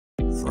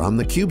From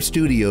theCUBE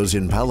studios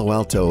in Palo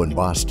Alto and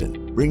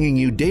Boston, bringing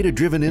you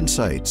data-driven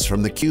insights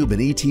from theCUBE and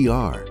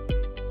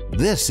ETR.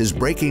 This is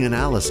Breaking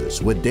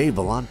Analysis with Dave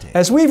Vellante.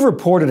 As we've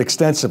reported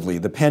extensively,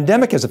 the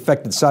pandemic has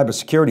affected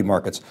cybersecurity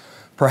markets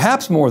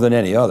perhaps more than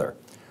any other.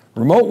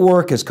 Remote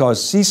work has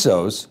caused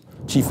CISOs,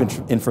 Chief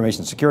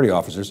Information Security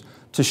Officers,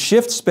 to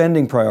shift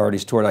spending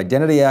priorities toward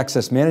identity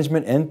access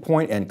management,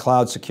 endpoint, and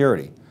cloud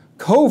security.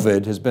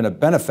 COVID has been a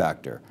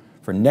benefactor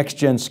for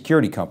NextGen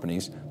security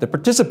companies that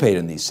participate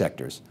in these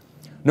sectors.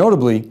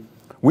 Notably,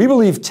 we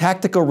believe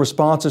tactical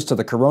responses to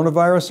the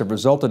coronavirus have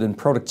resulted in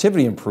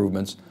productivity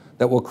improvements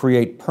that will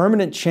create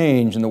permanent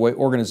change in the way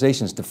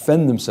organizations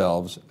defend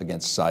themselves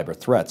against cyber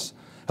threats.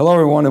 Hello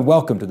everyone and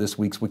welcome to this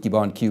week's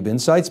Wikibon CUBE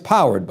Insights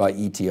powered by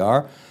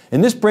ETR. In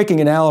this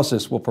breaking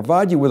analysis, we'll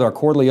provide you with our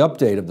quarterly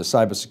update of the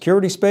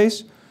cybersecurity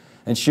space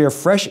and share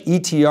fresh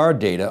ETR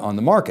data on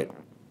the market.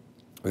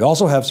 We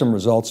also have some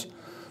results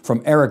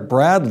from Eric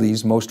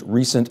Bradley's most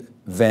recent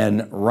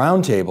Venn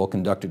roundtable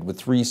conducted with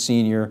 3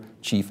 senior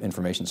Chief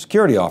Information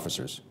Security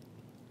Officers.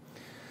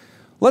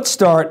 Let's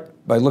start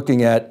by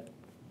looking at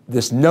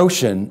this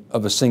notion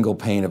of a single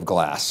pane of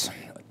glass.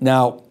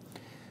 Now,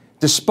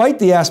 despite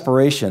the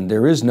aspiration,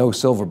 there is no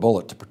silver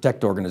bullet to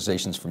protect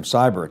organizations from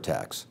cyber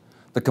attacks.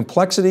 The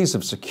complexities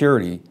of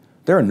security,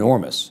 they're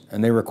enormous,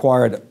 and they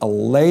required a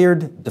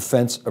layered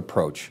defense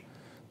approach.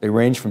 They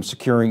range from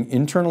securing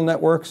internal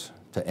networks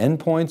to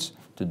endpoints,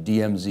 to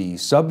DMZ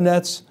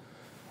subnets,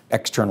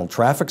 external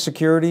traffic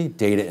security,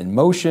 data in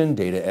motion,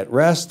 data at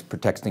rest,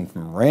 protecting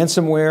from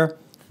ransomware,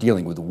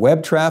 dealing with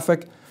web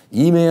traffic,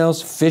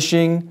 emails,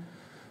 phishing,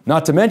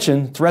 not to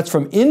mention threats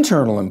from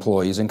internal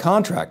employees and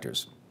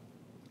contractors.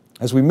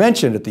 As we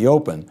mentioned at the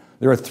open,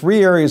 there are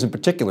 3 areas in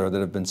particular that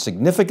have been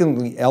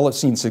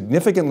seen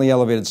significantly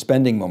elevated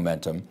spending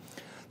momentum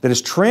that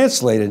is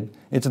translated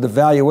into the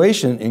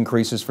valuation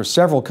increases for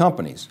several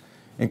companies,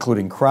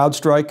 including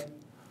CrowdStrike,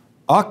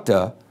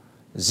 Okta,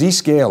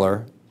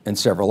 Zscaler, and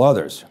several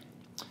others.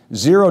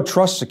 Zero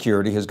trust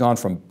security has gone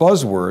from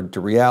buzzword to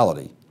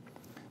reality,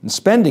 and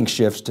spending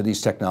shifts to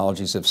these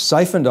technologies have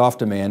siphoned off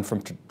demand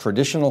from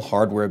traditional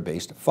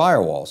hardware-based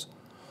firewalls.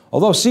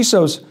 Although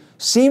CISOs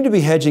seem to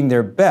be hedging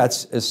their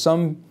bets, at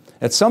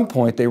some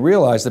point they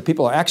realize that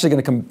people are actually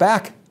going to come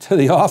back to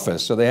the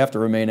office, so they have to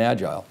remain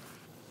agile.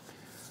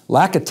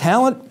 Lack of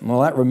talent,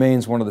 well, that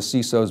remains one of the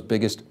CISO's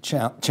biggest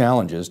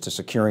challenges to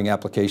securing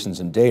applications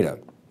and data.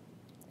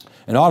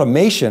 And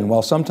automation,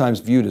 while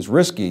sometimes viewed as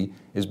risky,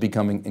 is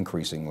becoming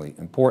increasingly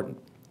important.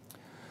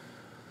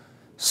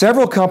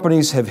 Several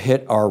companies have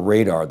hit our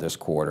radar this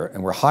quarter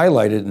and were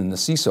highlighted in the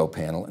CISO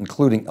panel,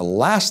 including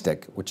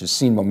Elastic, which has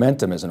seen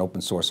momentum as an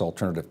open source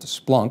alternative to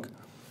Splunk.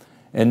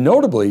 And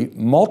notably,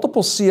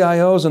 multiple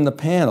CIOs in the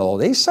panel,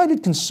 they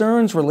cited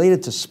concerns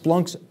related to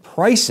Splunk's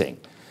pricing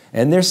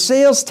and their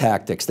sales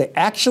tactics. They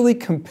actually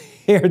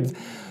compared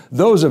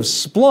those of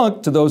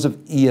Splunk to those of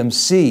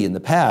EMC in the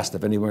past,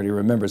 if anybody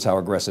remembers how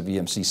aggressive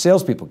EMC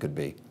salespeople could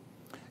be.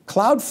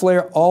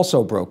 Cloudflare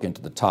also broke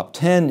into the top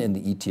 10 in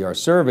the ETR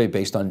survey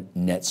based on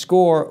net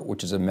score,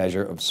 which is a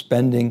measure of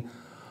spending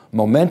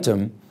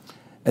momentum,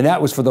 and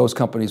that was for those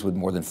companies with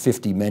more than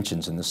 50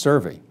 mentions in the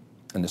survey.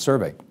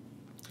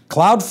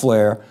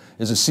 Cloudflare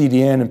is a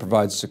CDN and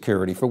provides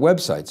security for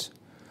websites.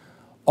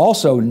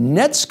 Also,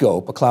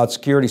 Netscope, a cloud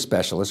security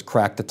specialist,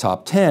 cracked the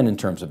top 10 in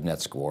terms of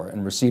net score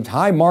and received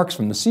high marks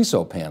from the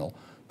CISO panel,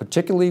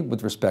 particularly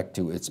with respect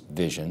to its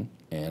vision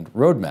and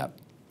roadmap.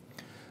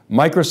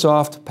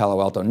 Microsoft,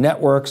 Palo Alto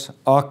Networks,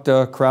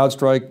 Okta,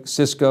 CrowdStrike,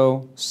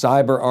 Cisco,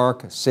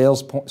 CyberArk,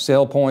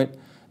 SailPoint,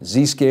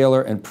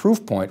 Zscaler, and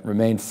Proofpoint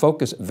remain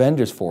focus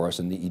vendors for us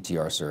in the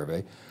ETR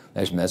survey,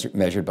 as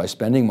measured by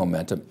spending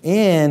momentum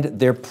and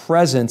their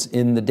presence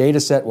in the data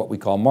set, what we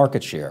call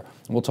market share.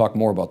 And we'll talk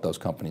more about those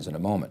companies in a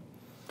moment.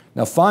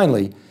 Now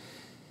finally,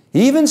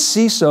 even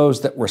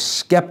CISOs that were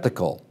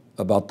skeptical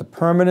about the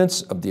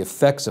permanence of the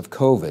effects of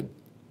COVID,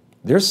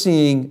 they're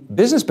seeing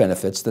business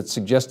benefits that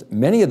suggest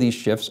many of these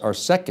shifts are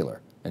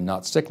secular and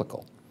not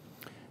cyclical.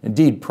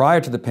 Indeed,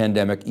 prior to the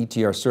pandemic,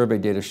 ETR survey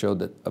data showed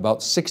that about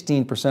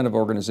 16% of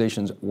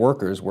organizations'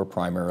 workers were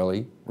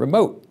primarily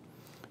remote.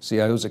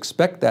 CIOs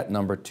expect that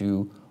number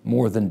to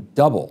more than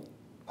double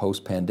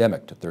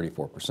post-pandemic to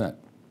 34%.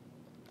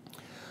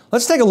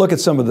 Let's take a look at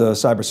some of the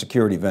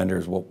cybersecurity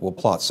vendors. We'll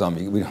plot some.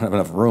 We don't have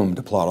enough room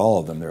to plot all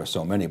of them. There are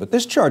so many. But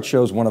this chart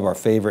shows one of our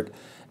favorite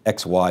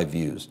XY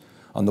views.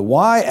 On the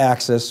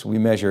Y-axis, we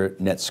measure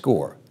net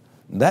score.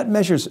 That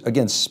measures,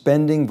 again,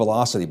 spending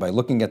velocity by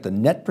looking at the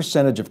net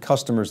percentage of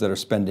customers that are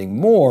spending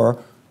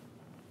more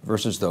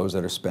versus those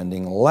that are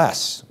spending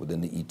less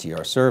within the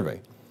ETR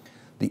survey.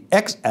 The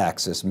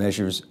X-axis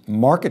measures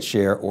market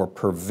share or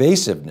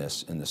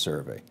pervasiveness in the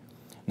survey.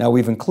 Now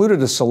we've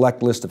included a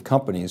select list of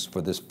companies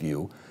for this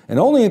view and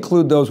only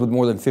include those with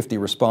more than 50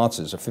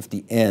 responses or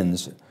 50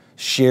 ends,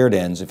 shared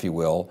ends if you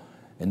will,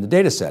 in the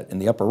data set. In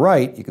the upper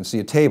right, you can see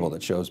a table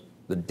that shows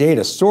the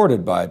data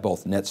sorted by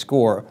both net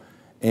score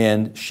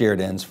and shared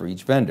ends for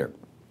each vendor.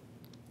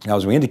 Now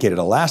as we indicated,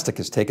 Elastic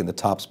has taken the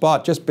top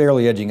spot, just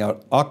barely edging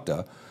out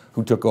Okta,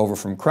 who took over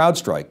from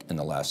CrowdStrike in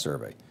the last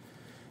survey.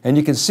 And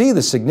you can see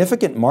the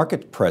significant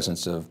market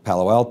presence of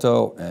Palo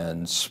Alto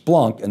and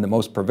Splunk, and the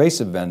most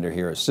pervasive vendor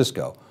here is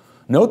Cisco.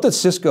 Note that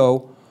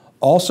Cisco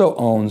also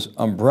owns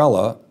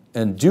Umbrella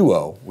and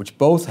Duo, which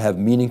both have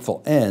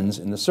meaningful Ns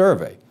in the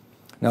survey.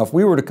 Now, if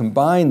we were to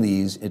combine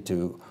these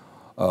into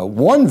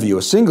one view,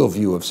 a single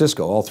view of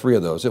Cisco, all three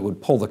of those, it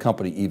would pull the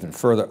company even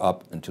further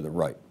up and to the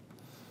right.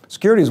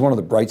 Security is one of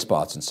the bright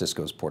spots in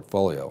Cisco's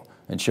portfolio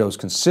and shows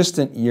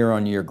consistent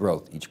year-on-year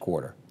growth each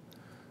quarter.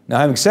 Now,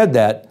 having said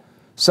that,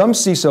 some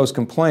CISOs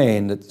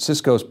complain that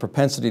Cisco's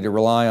propensity to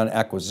rely on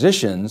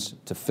acquisitions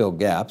to fill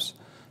gaps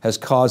has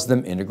caused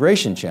them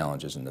integration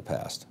challenges in the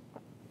past.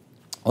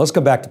 Well, let's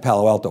come back to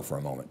Palo Alto for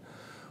a moment.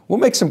 We'll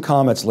make some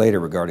comments later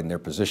regarding their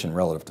position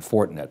relative to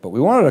Fortinet, but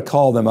we wanted to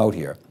call them out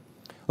here.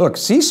 Look,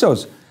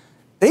 CISOs,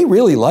 they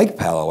really like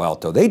Palo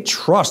Alto. They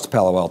trust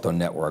Palo Alto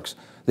Networks.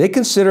 They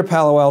consider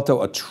Palo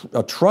Alto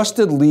a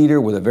trusted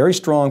leader with a very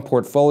strong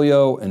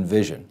portfolio and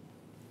vision.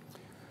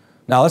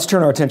 Now let's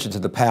turn our attention to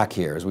the pack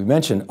here. As we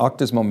mentioned,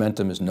 Okta's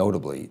momentum is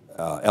notably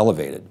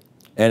elevated,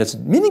 and it's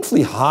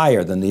meaningfully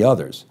higher than the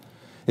others.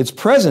 Its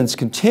presence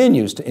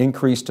continues to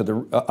increase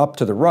to up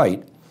to the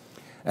right,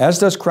 as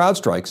does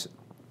CrowdStrike's,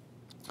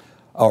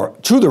 or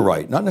to the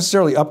right, not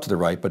necessarily up to the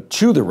right, but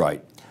to the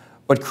right.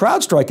 But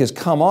CrowdStrike has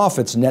come off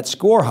its net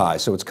score high,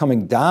 so it's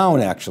coming down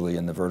actually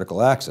in the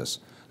vertical axis.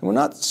 And we're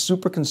not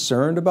super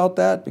concerned about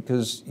that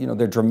because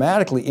they're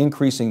dramatically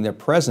increasing their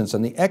presence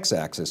on the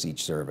x-axis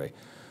each survey.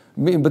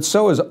 But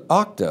so is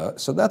Okta,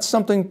 so that's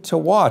something to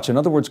watch. In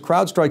other words,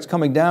 CrowdStrike's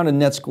coming down in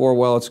net score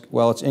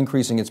while it's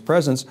increasing its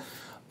presence.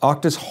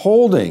 Okta's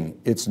holding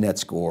its net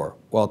score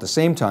while at the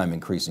same time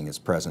increasing its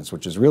presence,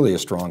 which is really a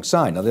strong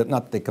sign. Now,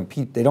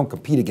 they don't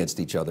compete against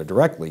each other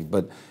directly,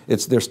 but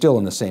they're still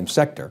in the same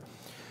sector.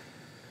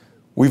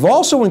 We've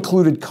also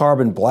included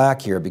Carbon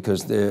Black here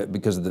because of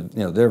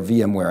their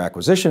VMware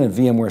acquisition, and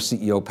VMware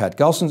CEO Pat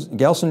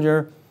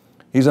Gelsinger.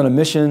 He's on a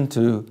mission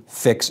to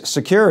fix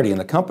security, and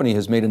the company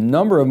has made a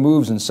number of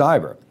moves in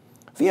cyber.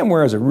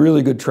 VMware has a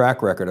really good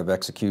track record of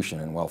execution,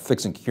 and while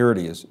fixing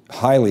security is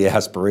highly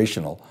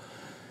aspirational,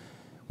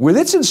 with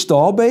its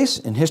install base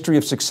and history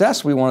of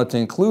success, we wanted to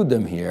include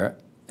them here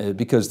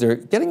because they're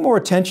getting more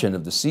attention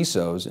of the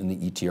CISOs in the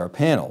ETR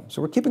panel.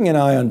 So we're keeping an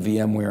eye on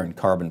VMware and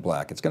Carbon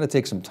Black. It's going to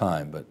take some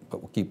time, but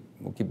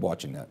we'll keep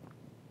watching that.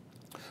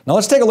 Now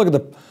let's take a look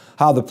at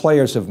how the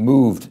players have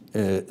moved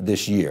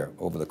this year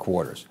over the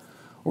quarters.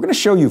 We're going to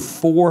show you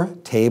 4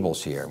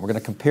 tables here. We're going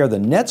to compare the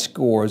net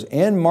scores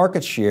and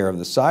market share of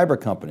the cyber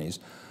companies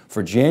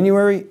for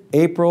January,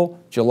 April,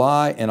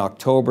 July, and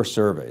October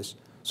surveys.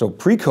 So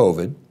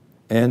pre-COVID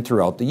and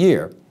throughout the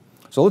year.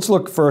 So let's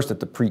look first at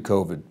the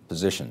pre-COVID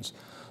positions.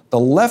 The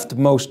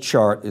leftmost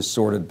chart is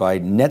sorted by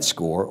net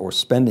score or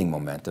spending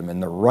momentum,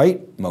 and the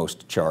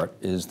rightmost chart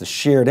is the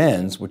shared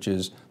ends, which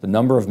is the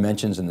number of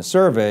mentions in the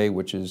survey,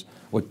 which is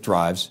what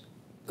drives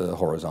the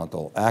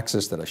horizontal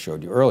axis that I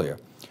showed you earlier.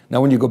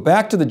 Now, when you go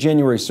back to the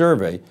January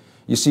survey,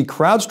 you see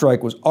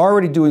CrowdStrike was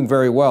already doing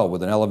very well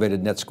with an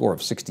elevated net score of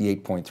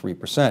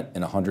 68.3%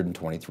 in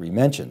 123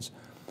 mentions.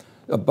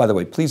 By the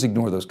way, please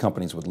ignore those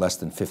companies with less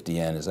than 50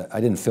 N, as I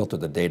didn't filter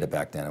the data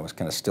back then. I was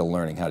kind of still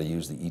learning how to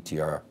use the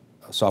ETR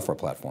software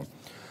platform.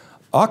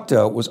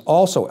 Okta was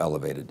also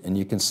elevated, and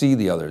you can see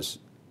the others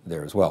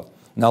there as well.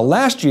 Now,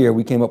 last year,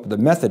 we came up with a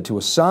method to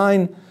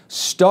assign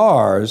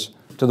stars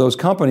to those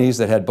companies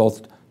that had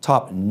both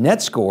top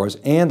net scores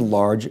and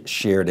large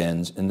shared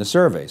ends in the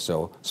survey.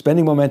 So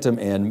spending momentum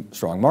and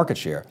strong market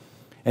share.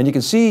 And you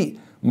can see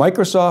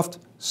Microsoft,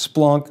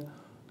 Splunk,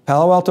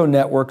 Palo Alto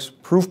Networks,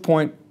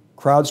 Proofpoint,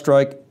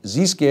 CrowdStrike,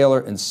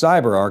 Zscaler, and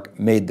CyberArk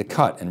made the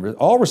cut and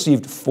all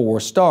received 4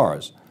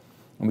 stars.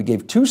 And we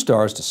gave 2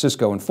 stars to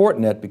Cisco and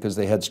Fortinet because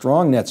they had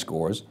strong net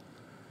scores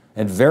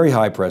and very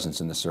high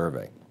presence in the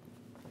survey.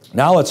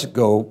 Now let's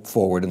go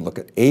forward and look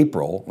at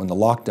April when the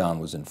lockdown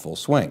was in full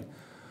swing.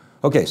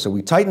 Okay, so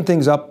we tightened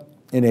things up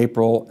in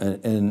April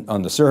and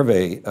on the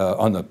survey,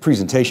 on the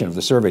presentation of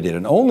the survey data,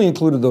 and only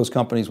included those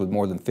companies with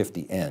more than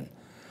 50 N.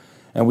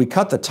 And we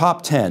cut the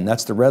top 10,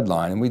 that's the red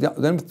line, and we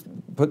then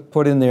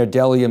put in there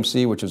Dell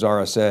EMC, which is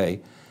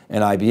RSA,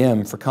 and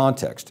IBM for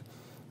context.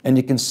 And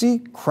you can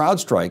see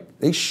CrowdStrike,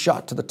 they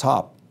shot to the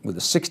top with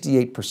a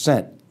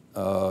 68%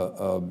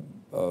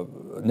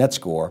 net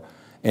score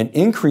and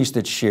increased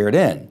its shared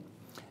N.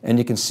 And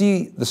you can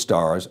see the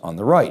stars on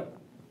the right.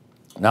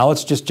 Now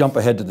let's just jump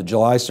ahead to the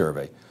July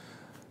survey.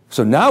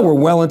 So now we're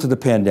well into the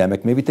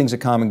pandemic. Maybe things are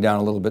calming down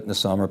a little bit in the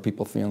summer.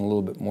 People feeling a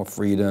little bit more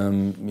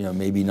freedom,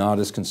 maybe not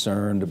as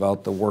concerned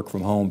about the work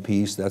from home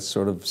piece. That's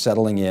sort of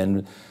settling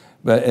in.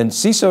 And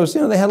CISOs,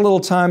 they had a little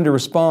time to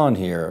respond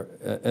here.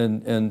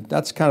 And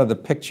that's kind of the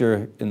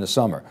picture in the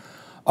summer.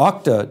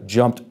 Okta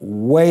jumped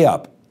way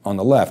up on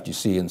the left, you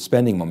see, in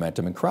spending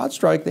momentum. And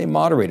CrowdStrike, they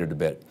moderated a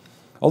bit.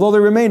 Although they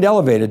remained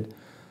elevated.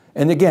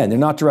 And again, they're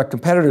not direct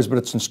competitors, but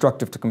it's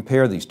instructive to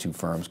compare these two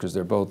firms because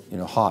they're both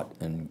hot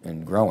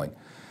and growing.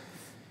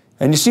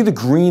 And you see the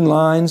green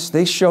lines,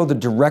 they show the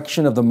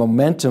direction of the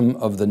momentum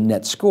of the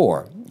net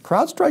score.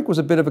 CrowdStrike was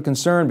a bit of a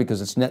concern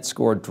because its net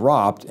score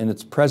dropped and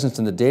its presence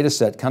in the data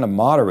set kind of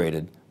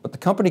moderated but the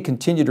company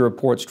continued to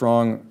report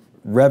strong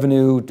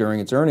revenue during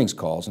its earnings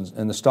calls,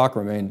 and the stock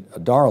remained a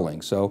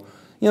darling. So,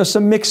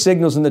 some mixed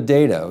signals in the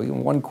data.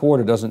 One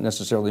quarter doesn't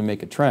necessarily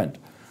make a trend.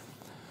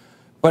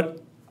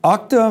 But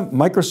Okta,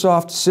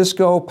 Microsoft,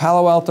 Cisco,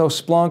 Palo Alto,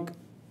 Splunk,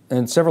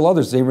 and several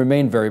others, they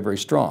remain very, very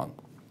strong.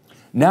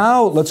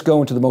 Now let's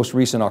go into the most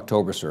recent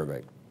October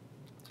survey.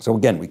 So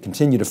again, we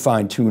continue to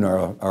fine-tune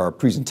our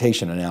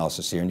presentation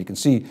analysis here, and you can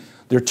see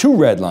there are two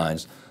red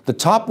lines. The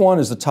top one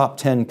is the top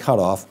 10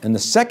 cutoff, and the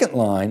second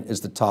line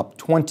is the top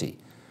 20.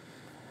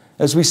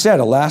 As we said,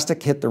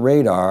 Elastic hit the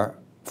radar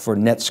for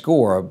net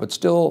score, but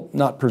still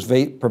not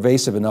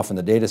pervasive enough in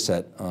the data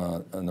set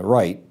on the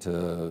right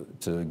to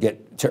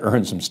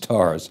earn some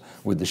stars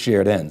with the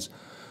shared ends.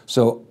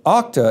 So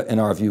Okta, in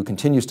our view,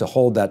 continues to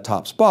hold that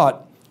top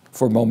spot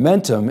for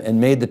momentum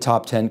and made the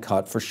top 10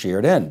 cut for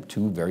shared end,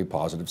 two very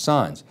positive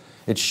signs.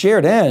 Its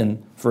shared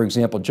end, for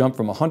example, jumped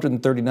from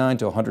 139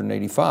 to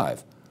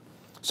 185.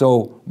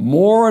 So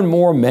more and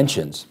more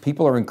mentions.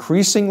 People are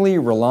increasingly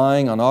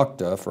relying on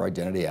Okta for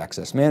identity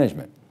access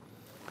management.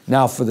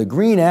 Now for the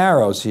green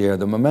arrows here,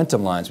 the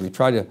momentum lines, we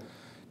try to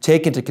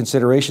take into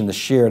consideration the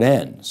shared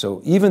end.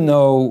 So even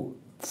though,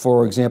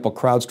 for example,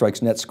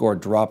 CrowdStrike's net score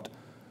dropped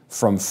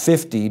from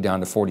 50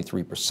 down to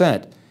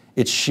 43%,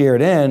 its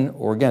shared end,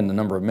 or again, the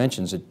number of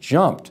mentions, it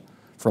jumped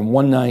from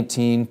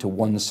 119 to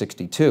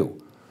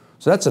 162.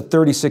 So that's a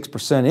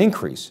 36%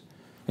 increase.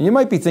 And you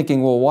might be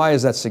thinking, well, why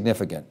is that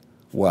significant?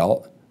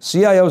 Well,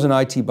 CIOs and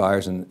IT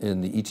buyers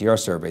in the ETR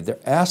survey, they're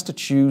asked to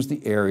choose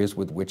the areas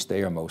with which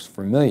they are most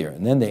familiar,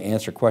 and then they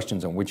answer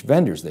questions on which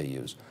vendors they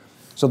use.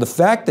 So the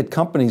fact that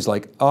companies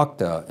like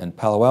Okta and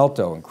Palo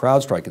Alto and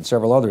CrowdStrike and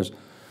several others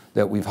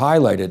that we've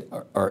highlighted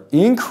are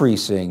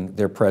increasing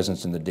their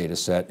presence in the data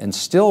set and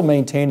still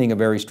maintaining a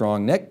very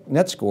strong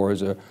net score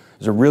is a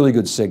really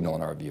good signal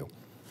in our view.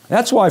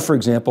 That's why, for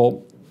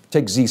example,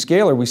 take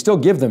Zscaler, we still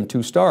give them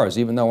 2 stars,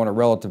 even though on a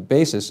relative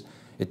basis,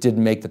 it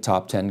didn't make the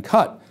top 10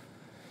 cut.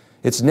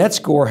 Its net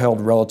score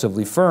held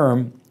relatively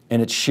firm,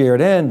 and its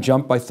shared end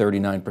jumped by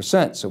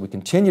 39%. So we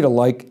continue to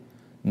like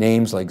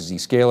names like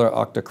Zscaler,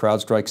 Okta,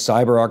 CrowdStrike,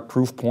 CyberArk,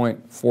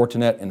 Proofpoint,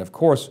 Fortinet, and of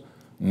course,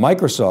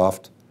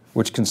 Microsoft,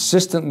 which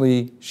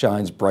consistently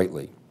shines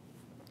brightly.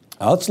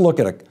 Now let's look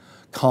at a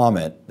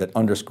comment that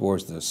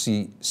underscores the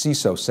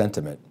CISO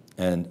sentiment,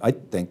 and I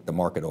think the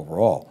market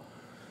overall.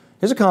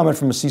 Here's a comment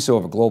from a CISO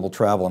of a global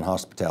travel and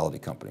hospitality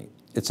company.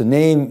 It's a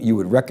name you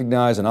would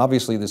recognize, and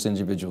obviously this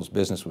individual's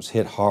business was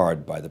hit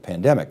hard by the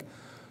pandemic.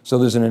 So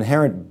there's an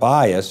inherent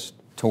bias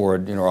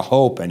toward, a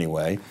hope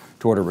anyway,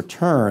 toward a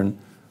return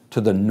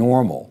to the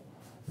normal.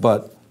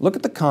 But look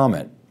at the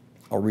comment.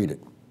 I'll read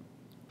it.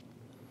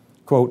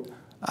 Quote,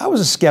 I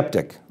was a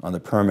skeptic on the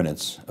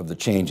permanence of the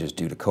changes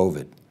due to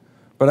COVID,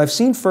 but I've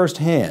seen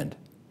firsthand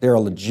there are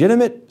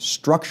legitimate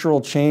structural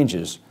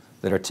changes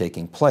that are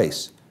taking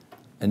place,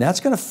 and that's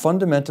going to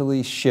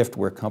fundamentally shift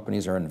where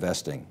companies are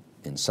investing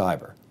in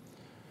cyber.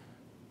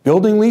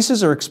 Building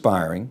leases are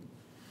expiring.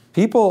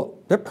 People,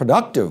 they're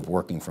productive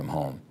working from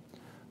home.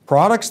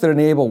 Products that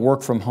enable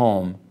work from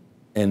home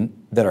and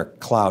that are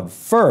cloud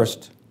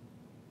first,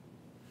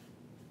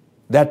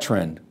 that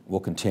trend will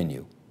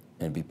continue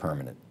and be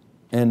permanent.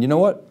 And you know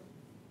what?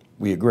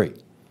 We agree.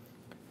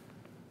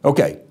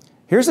 Okay,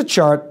 here's a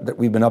chart that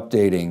we've been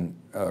updating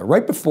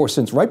right before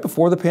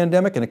the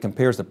pandemic, and it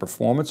compares the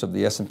performance of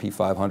the S&P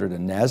 500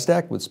 and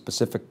NASDAQ with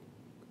specific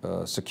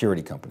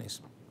security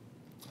companies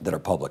that are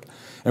public.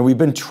 And we've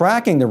been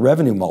tracking the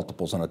revenue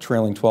multiples on a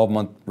trailing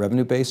 12-month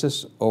revenue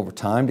basis over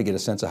time to get a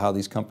sense of how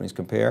these companies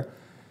compare.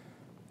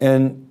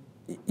 And,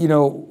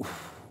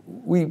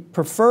 we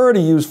prefer to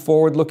use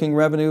forward-looking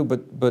revenue,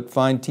 but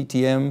find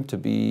TTM to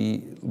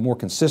be more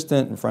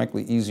consistent and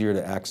frankly easier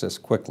to access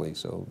quickly.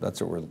 So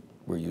that's what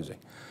we're using.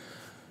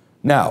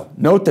 Now,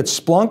 note that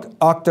Splunk,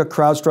 Okta,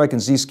 CrowdStrike,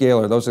 and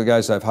Zscaler, those are the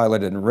guys I've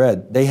highlighted in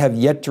red, they have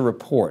yet to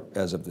report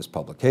as of this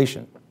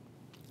publication.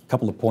 A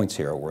couple of points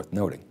here are worth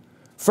noting.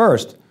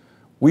 First,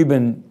 we've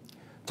been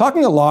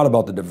talking a lot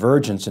about the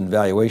divergence in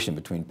valuation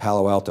between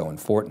Palo Alto and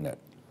Fortinet.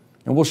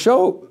 And we'll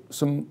show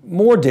some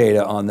more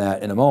data on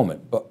that in a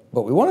moment, but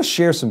we want to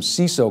share some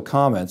CISO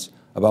comments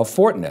about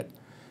Fortinet.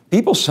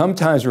 People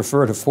sometimes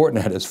refer to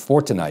Fortinet as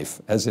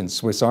Fortiknife, as in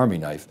Swiss Army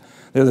knife.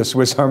 They're the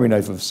Swiss Army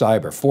knife of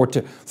cyber.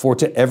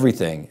 Forti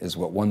everything is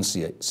what one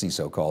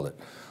CISO called it.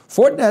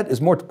 Fortinet is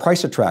more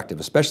price attractive,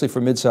 especially for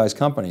mid-sized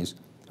companies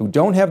who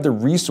don't have the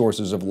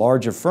resources of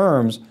larger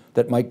firms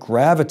that might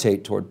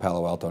gravitate toward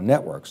Palo Alto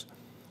networks.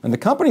 And the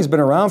company's been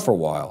around for a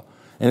while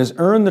and has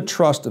earned the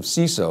trust of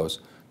CISOs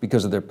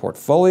because of their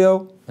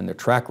portfolio and their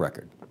track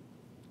record.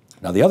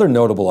 Now, the other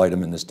notable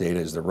item in this data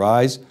is the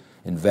rise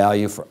in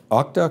value for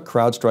Okta,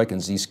 CrowdStrike, and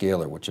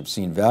Zscaler, which have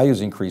seen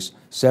values increase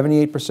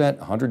 78%,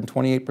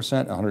 128%,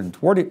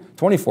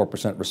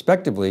 124%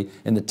 respectively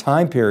in the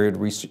time period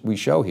we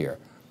show here.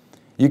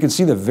 You can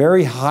see the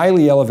very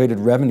highly elevated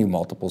revenue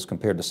multiples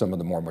compared to some of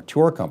the more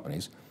mature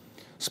companies.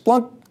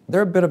 Splunk,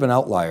 they're a bit of an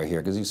outlier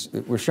here because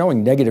we're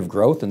showing negative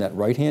growth in that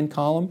right-hand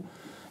column.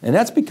 And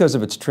that's because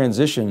of its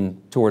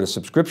transition toward a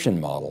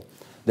subscription model.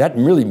 That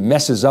really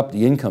messes up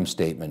the income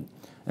statement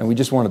and we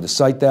just wanted to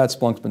cite that.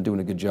 Splunk's been doing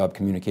a good job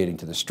communicating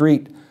to the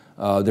street.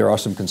 There are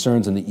some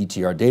concerns in the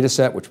ETR data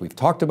set, which we've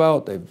talked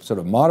about. They've sort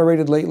of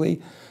moderated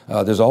lately.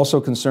 There's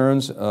also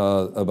concerns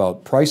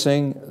about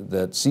pricing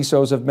that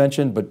CISOs have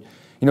mentioned, but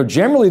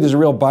generally there's a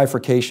real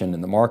bifurcation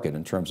in the market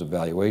in terms of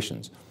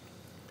valuations.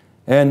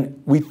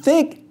 And we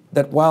think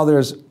that while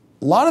there's a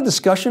lot of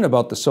discussion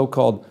about the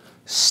so-called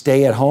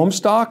stay-at-home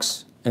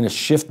stocks and a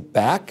shift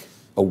back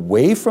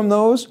away from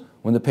those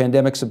when the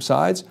pandemic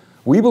subsides,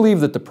 we believe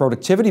that the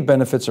productivity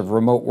benefits of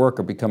remote work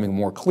are becoming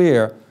more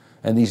clear,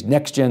 and these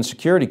next-gen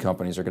security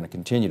companies are going to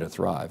continue to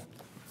thrive.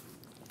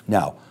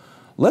 Now,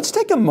 let's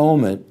take a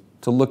moment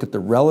to look at the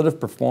relative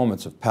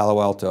performance of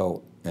Palo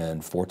Alto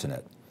and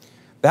Fortinet.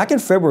 Back in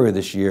February of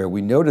this year,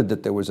 we noted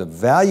that there was a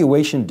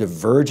valuation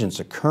divergence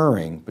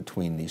occurring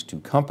between these two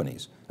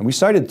companies. And we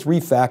cited 3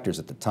 factors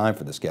at the time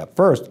for this gap.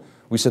 First,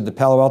 we said that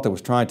Palo Alto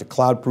was trying to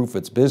cloud-proof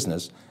its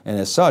business, and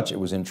as such, it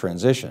was in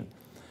transition.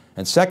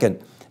 And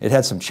second, it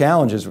had some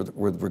challenges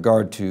with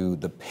regard to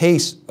the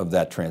pace of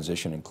that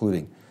transition,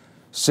 including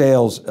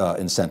sales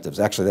incentives.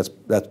 Actually,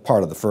 that's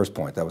part of the first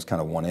point. That was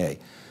kind of 1A.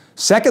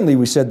 Secondly,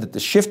 we said that the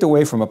shift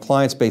away from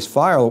appliance-based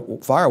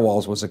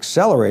firewalls was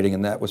accelerating,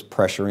 and that was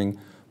pressuring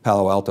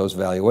Palo Alto's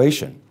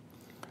valuation.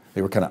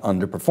 They were kind of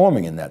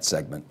underperforming in that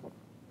segment.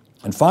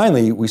 And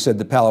finally, we said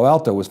that Palo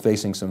Alto was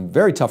facing some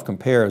very tough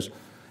compares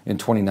in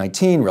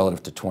 2019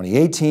 relative to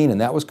 2018,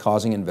 and that was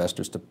causing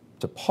investors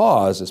to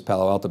pause as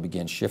Palo Alto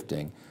began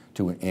shifting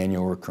to an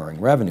annual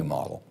recurring revenue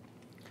model.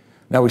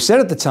 Now, we said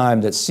at the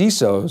time that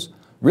CISOs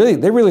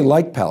really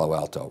liked Palo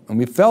Alto, and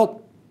we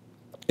felt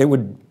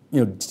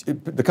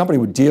the company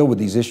would deal with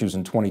these issues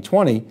in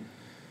 2020,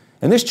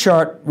 and this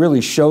chart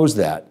really shows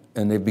that,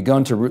 and they've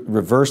begun to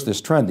reverse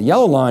this trend. The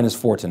yellow line is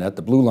Fortinet,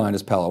 the blue line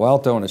is Palo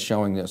Alto, and it's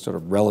showing a sort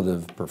of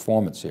relative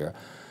performance here.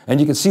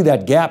 And you can see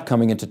that gap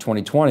coming into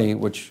 2020,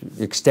 which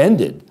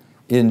extended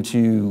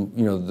into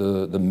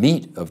the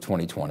meat of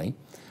 2020.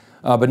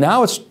 But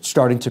now it's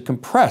starting to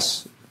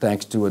compress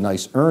thanks to a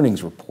nice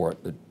earnings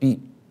report that beat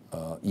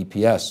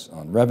EPS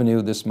on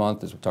revenue this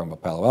month, as we're talking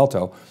about Palo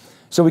Alto.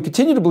 So we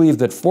continue to believe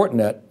that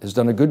Fortinet has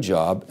done a good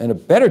job and a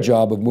better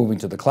job of moving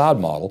to the cloud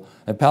model,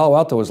 and Palo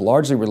Alto has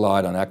largely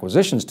relied on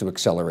acquisitions to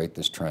accelerate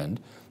this trend,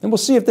 and we'll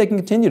see if they can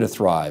continue to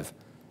thrive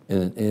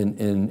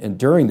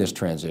during this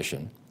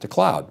transition to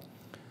cloud.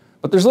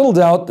 But there's little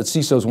doubt that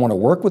CISOs want to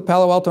work with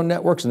Palo Alto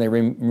Networks, and they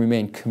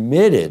remain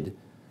committed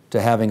to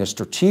having a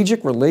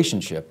strategic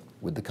relationship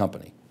with the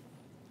company.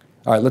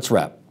 All right, let's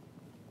wrap.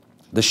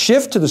 The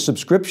shift to the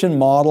subscription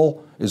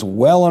model is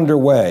well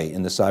underway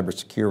in the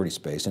cybersecurity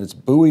space, and it's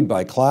buoyed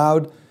by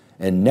cloud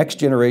and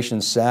next-generation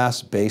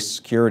SaaS-based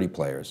security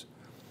players.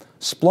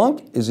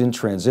 Splunk is in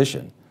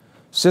transition.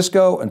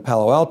 Cisco and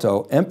Palo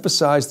Alto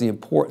emphasize the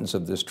importance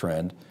of this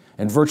trend,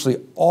 and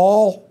virtually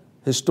all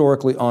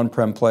historically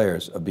on-prem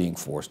players are being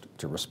forced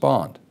to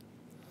respond.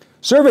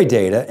 Survey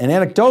data and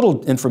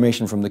anecdotal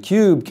information from the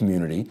CUBE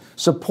community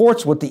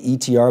supports what the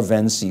ETR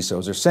Venn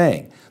CISOs are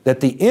saying,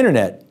 that the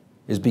internet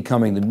is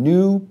becoming the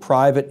new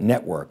private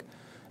network.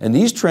 And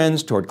these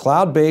trends toward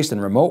cloud-based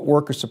and remote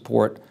worker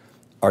support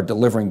are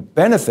delivering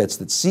benefits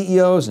that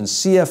CEOs and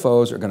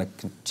CFOs are going to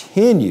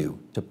continue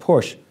to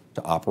push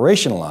to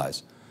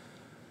operationalize.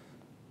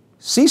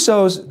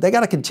 CISOs, they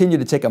got to continue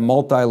to take a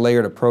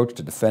multi-layered approach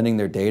to defending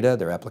their data,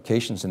 their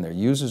applications, and their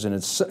users, and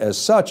as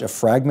such, a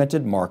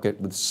fragmented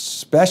market with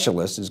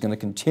specialists is going to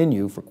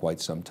continue for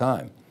quite some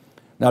time.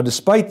 Now,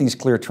 despite these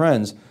clear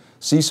trends,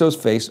 CISOs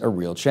face a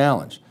real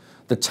challenge.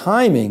 The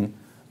timing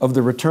of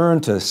the return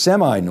to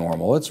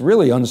semi-normal, it's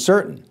really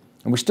uncertain,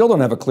 and we still don't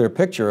have a clear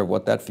picture of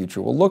what that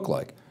future will look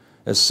like.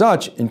 As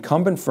such,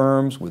 incumbent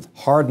firms with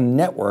hardened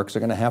networks are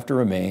going to have to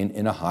remain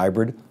in a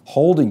hybrid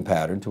holding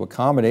pattern to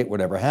accommodate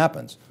whatever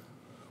happens.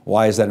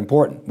 Why is that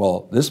important?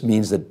 Well, this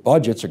means that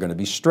budgets are going to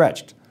be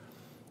stretched.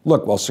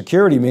 Look, while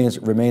security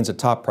remains a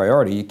top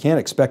priority, you can't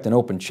expect an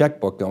open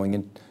checkbook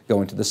going to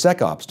the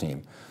SecOps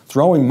team.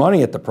 Throwing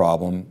money at the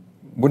problem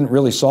wouldn't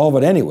really solve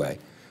it anyway.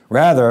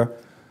 Rather,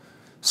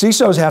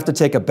 CISOs have to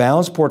take a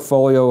balanced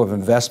portfolio of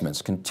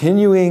investments,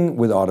 continuing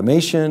with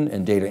automation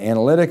and data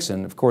analytics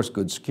and, of course,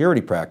 good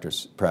security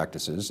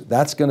practices.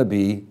 That's going to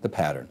be the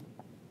pattern.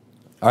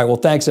 All right, well,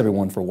 thanks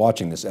everyone for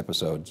watching this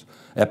episode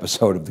of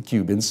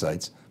theCUBE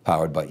Insights,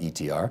 powered by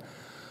ETR.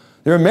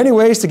 There are many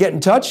ways to get in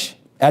touch.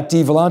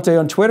 @dvellante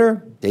on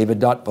Twitter,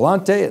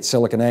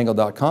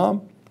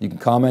 david.vellante@siliconangle.com. You can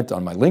comment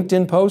on my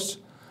LinkedIn posts.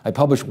 I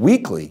publish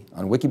weekly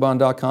on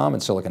wikibon.com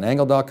and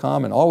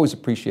siliconangle.com, and always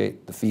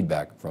appreciate the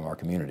feedback from our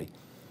community.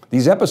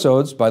 These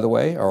episodes, by the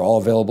way, are all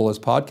available as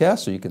podcasts,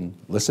 so you can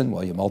listen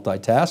while you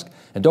multitask.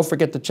 And don't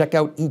forget to check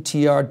out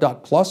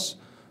etr.plus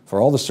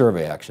for all the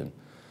survey action.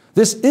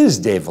 This is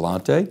Dave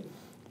Vellante.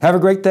 Have a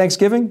great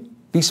Thanksgiving.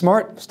 Be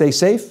smart, stay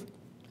safe,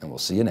 and we'll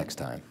see you next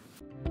time.